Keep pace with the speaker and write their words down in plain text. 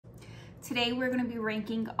Today we're going to be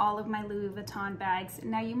ranking all of my Louis Vuitton bags.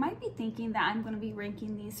 Now you might be thinking that I'm going to be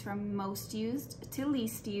ranking these from most used to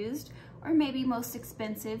least used, or maybe most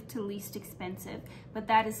expensive to least expensive, but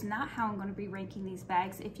that is not how I'm going to be ranking these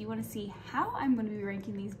bags. If you want to see how I'm going to be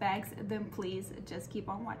ranking these bags, then please just keep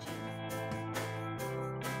on watching.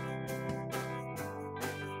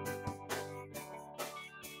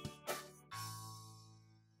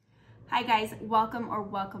 Hi guys,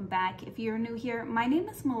 welcome back. If you're new here, my name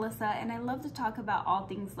is Melissa and I love to talk about all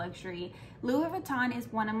things luxury. Louis Vuitton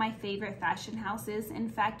is one of my favorite fashion houses. In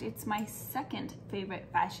fact, it's my second favorite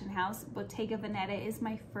fashion house. Bottega Veneta is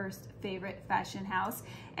my first favorite fashion house.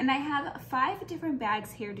 And I have 5 different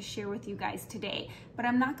bags here to share with you guys today, but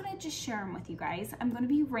I'm not gonna just share them with you guys. I'm gonna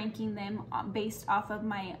be ranking them based off of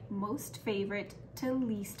my most favorite to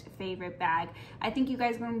least favorite bag. I think you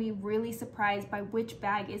guys are going to be really surprised by which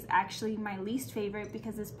bag is actually my least favorite,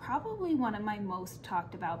 because it's probably one of my most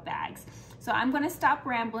talked about bags. So I'm going to stop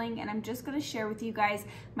rambling and I'm just going to share with you guys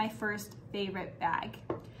my first favorite bag.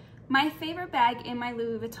 My favorite bag in my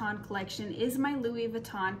Louis Vuitton collection is my Louis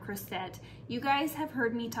Vuitton Crochet. You guys have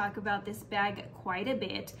heard me talk about this bag quite a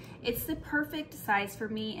bit. It's the perfect size for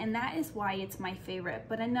me, and that is why it's my favorite.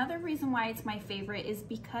 But another reason why it's my favorite is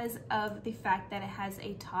because of the fact that it has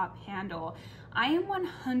a top handle. I am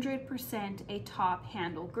 100% a top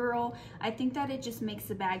handle girl. I think that it just makes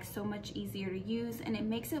the bag so much easier to use and it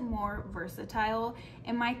makes it more versatile.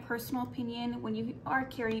 In my personal opinion, when you are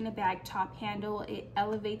carrying a bag top handle, it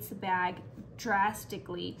elevates the bag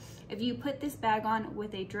drastically. If you put this bag on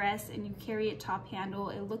with a dress and you carry it top handle,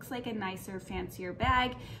 it looks like a nicer, fancier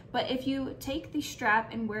bag. But if you take the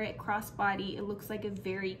strap and wear it crossbody, it looks like a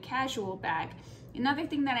very casual bag. Another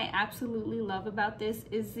thing that I absolutely love about this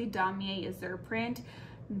is the damier azur print.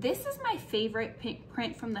 This is my favorite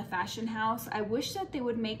print from the fashion house. I wish that they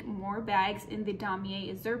would make more bags in the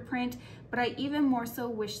damier azur print, but I even more so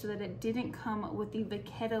wish that it didn't come with the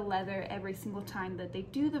vaqueta leather every single time that they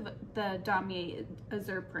do the damier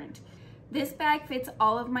azur print. This bag fits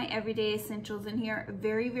all of my everyday essentials in here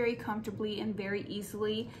very, very comfortably and very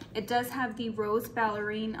easily. It does have the rose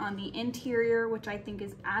ballerine on the interior, which I think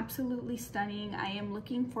is absolutely stunning. I am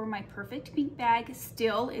looking for my perfect pink bag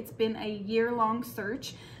still. It's been a year-long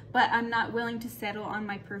search, but I'm not willing to settle on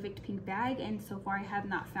my perfect pink bag, and so far I have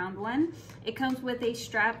not found one. It comes with a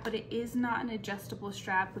strap, but it is not an adjustable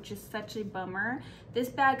strap, which is such a bummer. This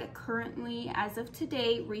bag currently, as of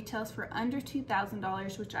today, retails for under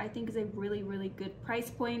 $2,000, which I think is a really, really good price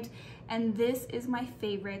point. And this is my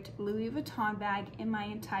favorite Louis Vuitton bag in my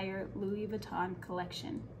entire Louis Vuitton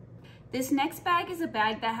collection. This next bag is a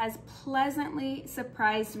bag that has pleasantly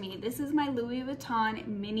surprised me. This is my Louis Vuitton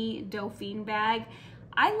Mini Dauphine bag.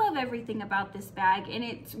 I love everything about this bag,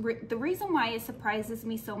 and the reason why it surprises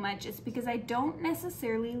me so much is because I don't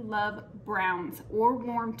necessarily love browns or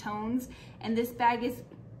warm tones, and this bag is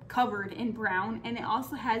covered in brown, and it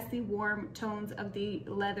also has the warm tones of the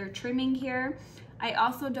leather trimming here. I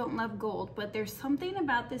also don't love gold, but there's something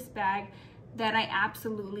about this bag that I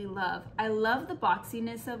absolutely love. I love the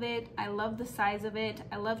boxiness of it. I love the size of it.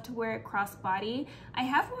 I love to wear it crossbody. I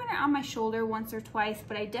have worn it on my shoulder once or twice,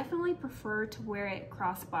 but I definitely prefer to wear it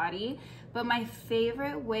crossbody. But my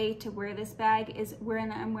favorite way to wear this bag is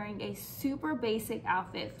when I'm wearing a super basic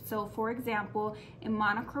outfit. So for example, a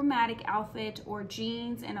monochromatic outfit or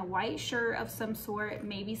jeans and a white shirt of some sort,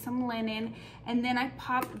 maybe some linen, and then I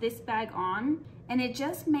pop this bag on, and it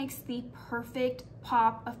just makes the perfect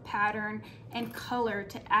pop of pattern and color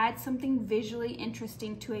to add something visually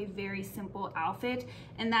interesting to a very simple outfit.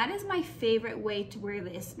 And that is my favorite way to wear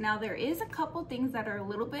this. Now, there is a couple things that are a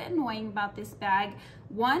little bit annoying about this bag.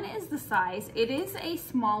 One is the size. It is a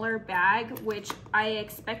smaller bag, which I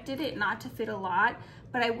expected it not to fit a lot,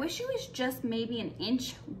 but I wish it was just maybe an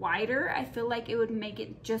inch wider. I feel like it would make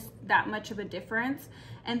it just that much of a difference.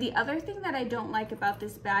 And the other thing that I don't like about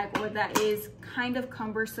this bag, or that is kind of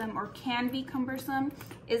cumbersome or can be cumbersome,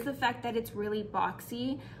 is the fact that it's really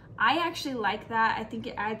boxy. I actually like that. I think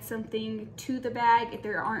it adds something to the bag.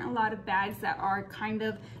 There aren't a lot of bags that are kind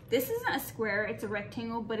of, this isn't a square, it's a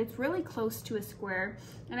rectangle, but it's really close to a square.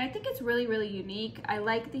 And I think it's really, really unique. I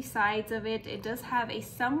like the sides of it. It does have a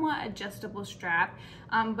somewhat adjustable strap,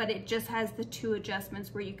 but it just has the 2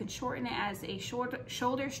 adjustments where you can shorten it as a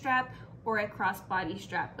shoulder strap or a crossbody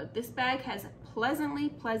strap. But this bag has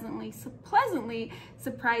pleasantly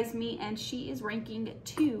surprised me, and she is ranking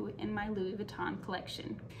 2 in my Louis Vuitton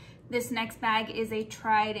collection. This next bag is a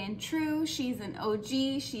tried and true. She's an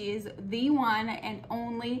OG. She is the one and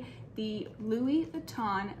only, the Louis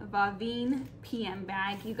Vuitton Vavine PM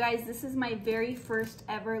bag. You guys, this is my very first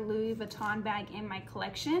ever Louis Vuitton bag in my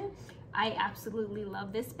collection. I absolutely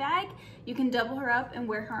love this bag. You can double her up and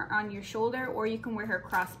wear her on your shoulder, or you can wear her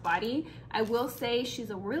crossbody. I will say she's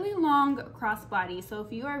a really long crossbody, so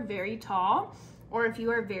if you are very tall or if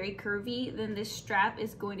you are very curvy, then this strap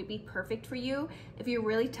is going to be perfect for you. If you're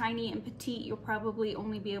really tiny and petite, you'll probably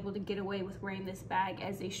only be able to get away with wearing this bag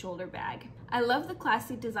as a shoulder bag. I love the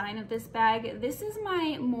classy design of this bag. This is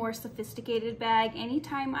my more sophisticated bag.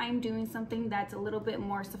 Anytime I'm doing something that's a little bit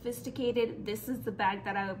more sophisticated, this is the bag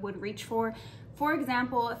that I would reach for. For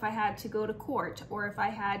example, if I had to go to court, or if I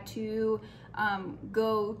had to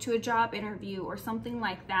go to a job interview or something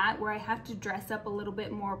like that, where I have to dress up a little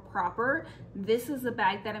bit more proper, this is the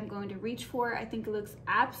bag that I'm going to reach for. I think it looks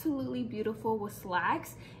absolutely beautiful with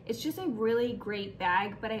slacks. It's just a really great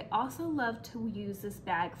bag, but I also love to use this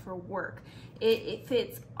bag for work. It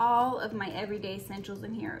fits all of my everyday essentials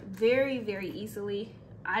in here very, very easily.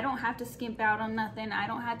 I don't have to skimp out on nothing. I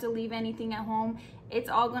don't have to leave anything at home. It's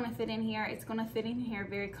all gonna fit in here. It's gonna fit in here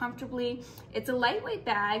very comfortably. It's a lightweight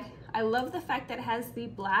bag. I love the fact that it has the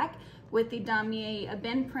black with the damier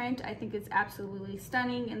bend print. I think it's absolutely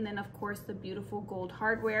stunning. And then of course the beautiful gold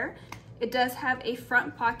hardware. It does have a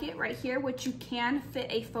front pocket right here, which you can fit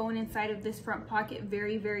a phone inside of this front pocket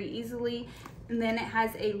very, very easily. And then it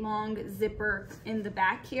has a long zipper in the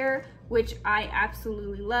back here, which I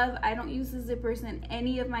absolutely love. I don't use the zippers in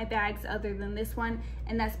any of my bags other than this one,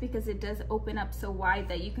 and that's because it does open up so wide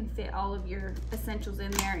that you can fit all of your essentials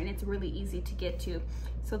in there, and it's really easy to get to.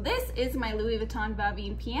 So this is my Louis Vuitton Va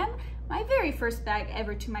Vie PM, my very first bag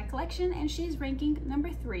ever to my collection, and she's ranking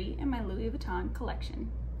number 3 in my Louis Vuitton collection.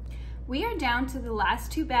 We are down to the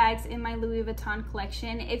last 2 bags in my Louis Vuitton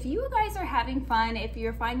collection. If you guys are having fun, if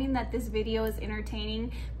you're finding that this video is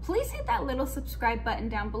entertaining, please hit that little subscribe button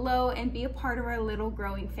down below and be a part of our little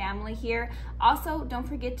growing family here. Also, don't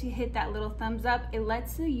forget to hit that little thumbs up. It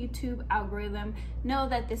lets the YouTube algorithm know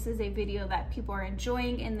that this is a video that people are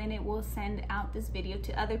enjoying, and then it will send out this video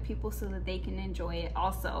to other people so that they can enjoy it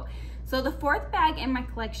also. So the 4th bag in my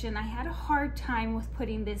collection, I had a hard time with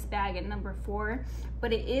putting this bag at number 4,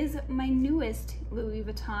 but it is my newest Louis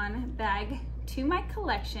Vuitton bag to my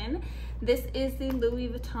collection. This is the Louis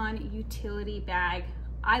Vuitton utility bag.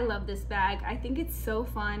 I love this bag. I think it's so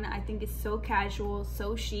fun. I think it's so casual,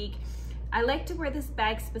 so chic. I like to wear this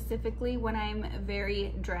bag specifically when I'm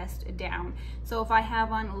very dressed down. So if I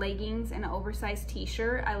have on leggings and an oversized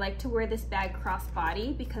t-shirt, I like to wear this bag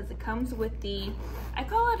crossbody because it comes with the, I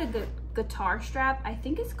call it a guitar strap. I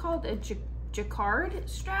think it's called a jacquard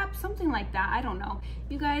strap, something like that. I don't know.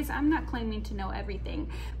 You guys, I'm not claiming to know everything,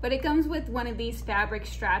 but it comes with one of these fabric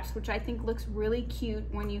straps, which I think looks really cute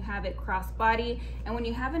when you have it crossbody. And when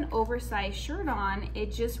you have an oversized shirt on,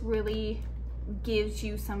 it just really gives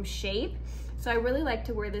you some shape. So I really like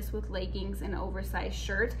to wear this with leggings and an oversized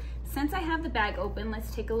shirt. Since I have the bag open,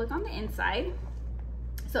 let's take a look on the inside.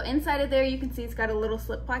 So inside of there, you can see it's got a little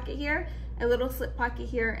slip pocket here, a little slip pocket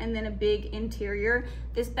here, and then a big interior.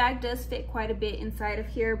 This bag does fit quite a bit inside of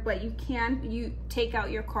here, but you take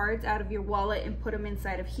out your cards out of your wallet and put them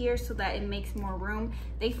inside of here so that it makes more room.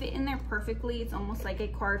 They fit in there perfectly. It's almost like a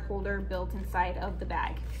card holder built inside of the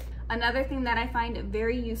bag. Another thing that I find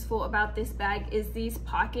very useful about this bag is these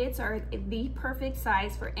pockets are the perfect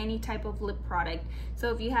size for any type of lip product.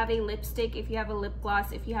 So if you have a lipstick, if you have a lip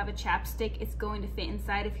gloss, if you have a chapstick, it's going to fit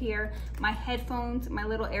inside of here. My headphones, my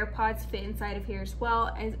little AirPods fit inside of here as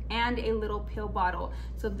well, and a little pill bottle.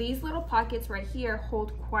 So these little pockets right here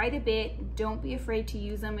hold quite a bit. Don't be afraid to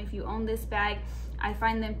use them if you own this bag. I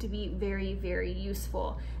find them to be very, very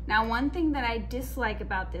useful. Now, one thing that I dislike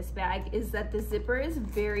about this bag is that the zipper is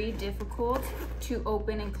very difficult to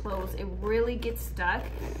open and close. It really gets stuck.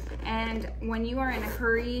 And when you are in a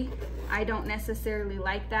hurry, I don't necessarily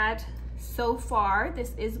like that. So far,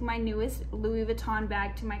 this is my newest Louis Vuitton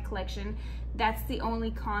bag to my collection. That's the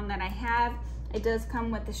only con that I have. It does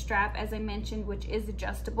come with the strap, as I mentioned, which is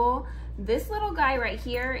adjustable. This little guy right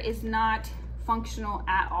here is not functional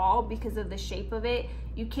at all because of the shape of it.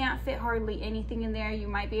 You can't fit hardly anything in there. You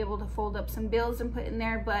might be able to fold up some bills and put in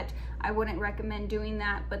there, but I wouldn't recommend doing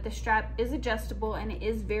that. But the strap is adjustable and it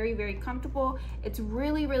is very, very comfortable. It's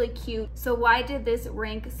really, really cute. So why did this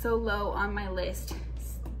rank so low on my list?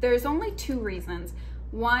 There's only 2 reasons.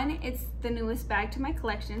 One, it's the newest bag to my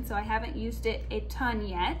collection, so I haven't used it a ton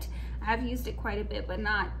yet. I have used it quite a bit, but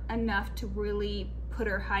not enough to really put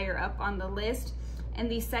her higher up on the list. And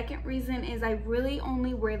the second reason is I really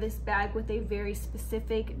only wear this bag with a very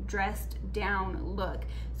specific dressed down look.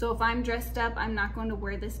 So if I'm dressed up, I'm not going to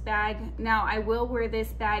wear this bag. Now I will wear this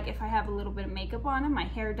bag if I have a little bit of makeup on and my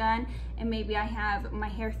hair done, and maybe I have my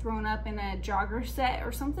hair thrown up in a jogger set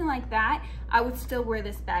or something like that. I would still wear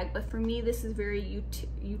this bag, but for me this is very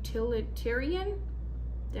utilitarian.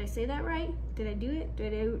 Did I say that right? Did I do it?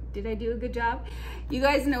 Did I do a good job? You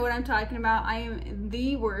guys know what I'm talking about. I am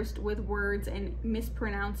the worst with words and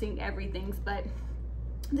mispronouncing everything, but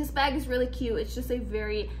this bag is really cute. It's just a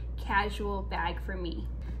very casual bag for me.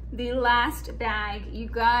 The last bag, you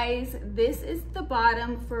guys, this is the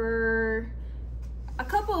bottom for a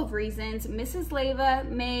couple of reasons. Mrs. Leva,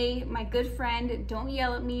 May, my good friend, don't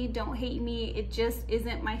yell at me, don't hate me. It just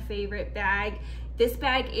isn't my favorite bag. This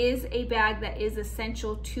bag is a bag that is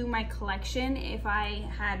essential to my collection.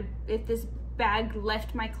 If this bag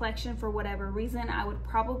left my collection for whatever reason, I would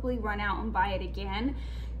probably run out and buy it again.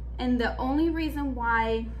 And the only reason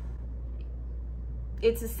why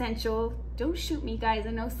it's essential, don't shoot me guys,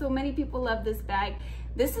 I know so many people love this bag.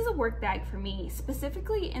 This is a work bag for me,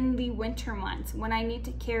 specifically in the winter months when I need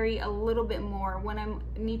to carry a little bit more, when I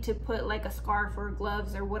need to put like a scarf or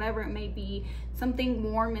gloves or whatever it may be, something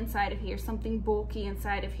warm inside of here, something bulky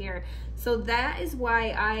inside of here. So that is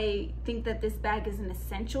why I think that this bag is an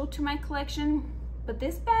essential to my collection. But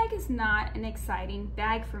this bag is not an exciting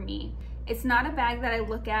bag for me. It's not a bag that I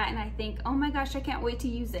look at and I think, oh my gosh, I can't wait to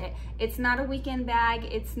use it. It's not a weekend bag.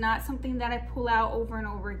 It's not something that I pull out over and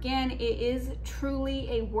over again. It is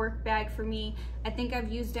truly a work bag for me. I think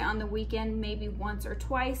I've used it on the weekend maybe once or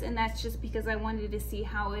twice, and that's just because I wanted to see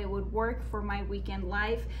how it would work for my weekend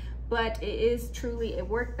life. But it is truly a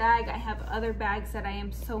work bag. I have other bags that I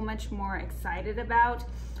am so much more excited about.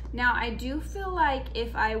 Now, I do feel like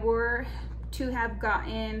if I were to have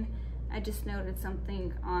gotten, I just noted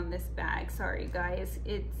something on this bag. Sorry guys,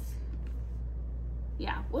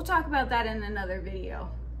 yeah, we'll talk about that in another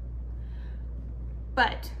video.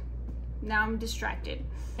 But now I'm distracted.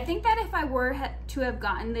 I think that if I were to have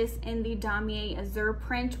gotten this in the Damier Azur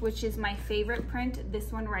print, which is my favorite print,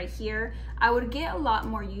 this one right here, I would get a lot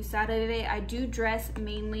more use out of it. I do dress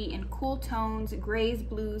mainly in cool tones, grays,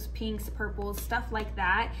 blues, pinks, purples, stuff like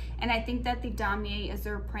that. And I think that the Damier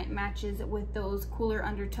Azur print matches with those cooler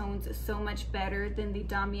undertones so much better than the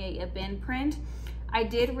Damier Ebene print. I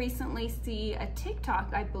did recently see a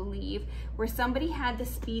TikTok, I believe, where somebody had the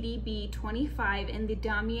Speedy B25 in the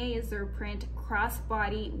Damier Azur print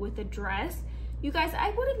crossbody with a dress. You guys,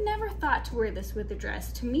 I would have never thought to wear this with a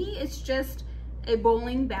dress. To me, it's just a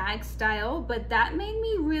bowling bag style, but that made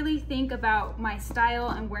me really think about my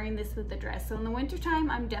style and wearing this with a dress. So in the wintertime,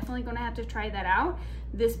 I'm definitely gonna have to try that out.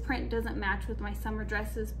 This print doesn't match with my summer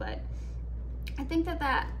dresses, but I think that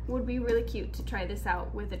that would be really cute to try this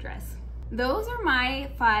out with a dress. Those are my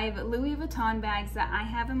 5 Louis Vuitton bags that I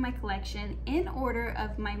have in my collection in order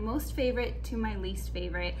of my most favorite to my least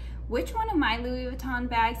favorite. Which one of my Louis Vuitton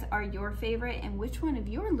bags are your favorite, and which one of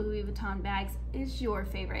your Louis Vuitton bags is your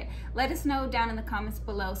favorite? Let us know down in the comments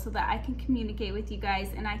below so that I can communicate with you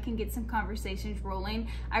guys and I can get some conversations rolling.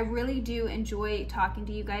 I really do enjoy talking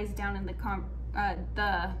to you guys down in the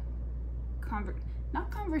not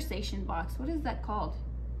conversation box, what is that called?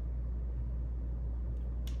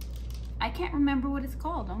 I can't remember what it's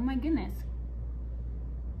called. Oh my goodness.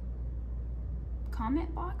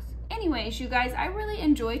 Comment box? Anyways, you guys, I really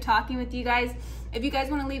enjoy talking with you guys. If you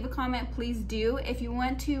guys want to leave a comment, please do. If you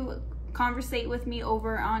want to conversate with me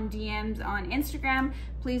over on DMs on Instagram,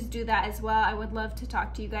 please do that as well. I would love to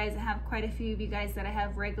talk to you guys. I have quite a few of you guys that I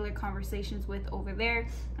have regular conversations with over there,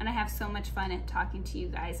 and I have so much fun at talking to you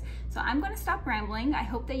guys. So I'm going to stop rambling. I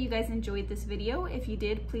hope that you guys enjoyed this video. If you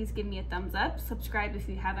did, please give me a thumbs up. Subscribe if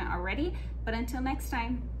you haven't already. But until next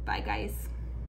time, bye guys.